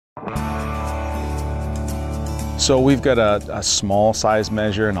So we've got a small size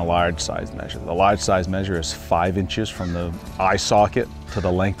measure and a large size measure. The large size measure is 5 inches from the eye socket to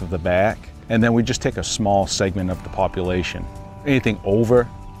the length of the back. And then we just take a small segment of the population. Anything over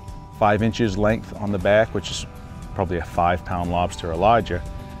 5 inches length on the back, which is probably a 5-pound lobster or larger,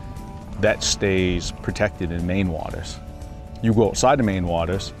 that stays protected in Maine waters. You go outside of Maine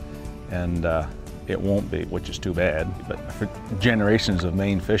waters and it won't be, which is too bad. But for generations of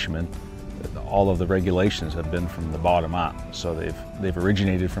Maine fishermen, all of the regulations have been from the bottom up. So they've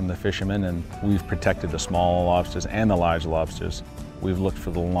originated from the fishermen, and we've protected the small lobsters and the large lobsters. We've looked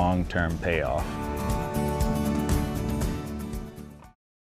for the long-term payoff.